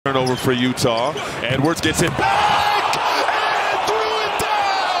turnover for Utah. Edwards gets it back and threw it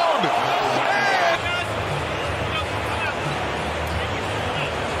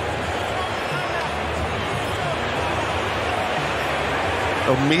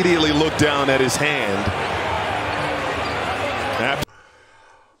down. Immediately looked down at his hand.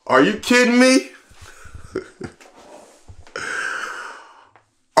 Are you kidding me?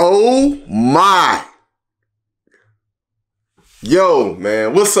 Oh my. Yo,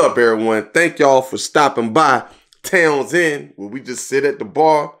 man, what's up, everyone? Thank y'all for stopping by Towns End, where we just sit at the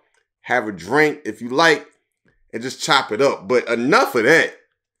bar, have a drink if you like, and just chop it up. But enough of that.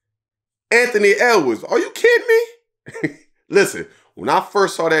 Anthony Edwards, are you kidding me? Listen, when I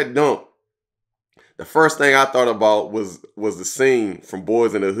first saw that dunk, the first thing I thought about was the scene from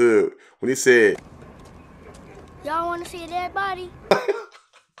Boys in the Hood when he said, "Y'all want to see a dead body?"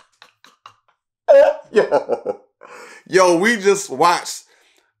 Yo, we just watched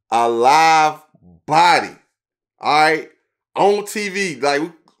a live body, all right, on TV. Like,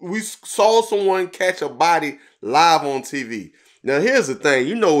 we saw someone catch a body live on TV. Now, here's the thing.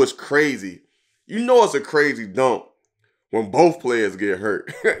 You know it's crazy. You know it's a crazy dunk when both players get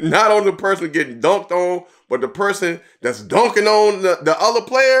hurt. Not only the person getting dunked on, but the person that's dunking on the other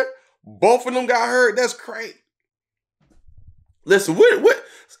player. Both of them got hurt. That's crazy. Listen, what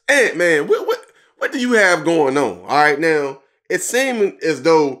do you have going on? All right, now, it seems as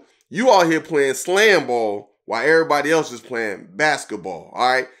though you out here playing slam ball while everybody else is playing basketball,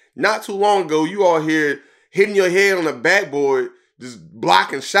 all right? Not too long ago, you out here hitting your head on the backboard, just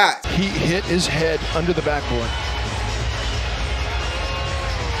blocking shots. He hit his head under the backboard.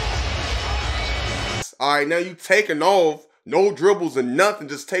 All right, now you taking off, no dribbles or nothing,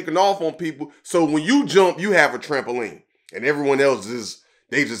 just taking off on people. So when you jump, you have a trampoline. And everyone else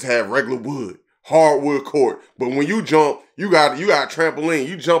they just have regular wood, hardwood court. But when you jump, you got a trampoline.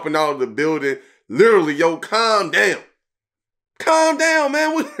 You jumping out of the building. Literally, yo, calm down. Calm down,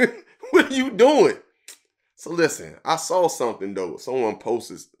 man. What are you doing? So listen, I saw something though. Someone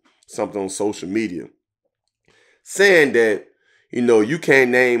posted something on social media saying that, you know, you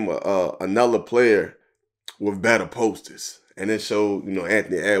can't name another player with better posters. And it showed, you know,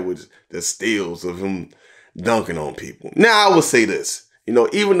 Anthony Edwards, the steals of him dunking on people. Now, I will say this, you know,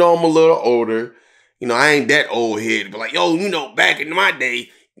 even though I'm a little older, you know, I ain't that old head, but like, yo, you know, back in my day,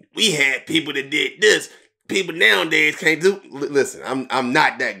 we had people that did this. People nowadays can't do. Listen, I'm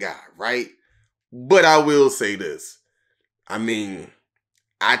not that guy, right? But I will say this. I mean,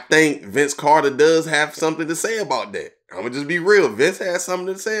 I think Vince Carter does have something to say about that. I'm gonna just be real. Vince has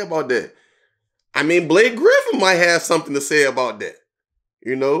something to say about that. I mean, Blake Griffin might have something to say about that.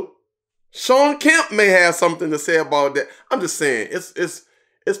 You know? Shawn Kemp may have something to say about that. I'm just saying, it's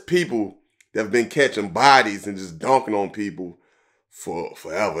people that have been catching bodies and just dunking on people for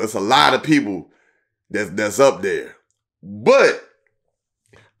forever. It's a lot of people that's up there. But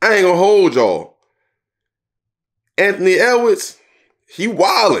I ain't gonna hold y'all. Anthony Edwards, he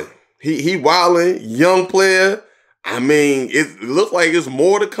wildin'. He wildin', young player. I mean, it looks like it's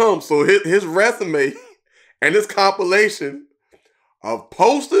more to come. So his resume and his compilation of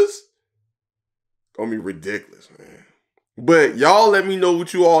posters gonna be ridiculous, man. But y'all let me know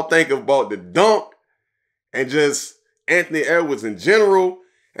what you all think about the dunk and just Anthony Edwards in general.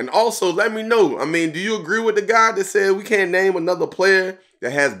 And also let me know, I mean, do you agree with the guy that said we can't name another player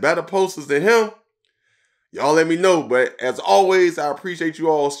that has better posters than him? Y'all let me know. But as always, I appreciate you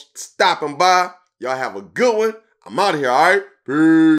all stopping by. Y'all have a good one. I'm out of here, all right? Peace.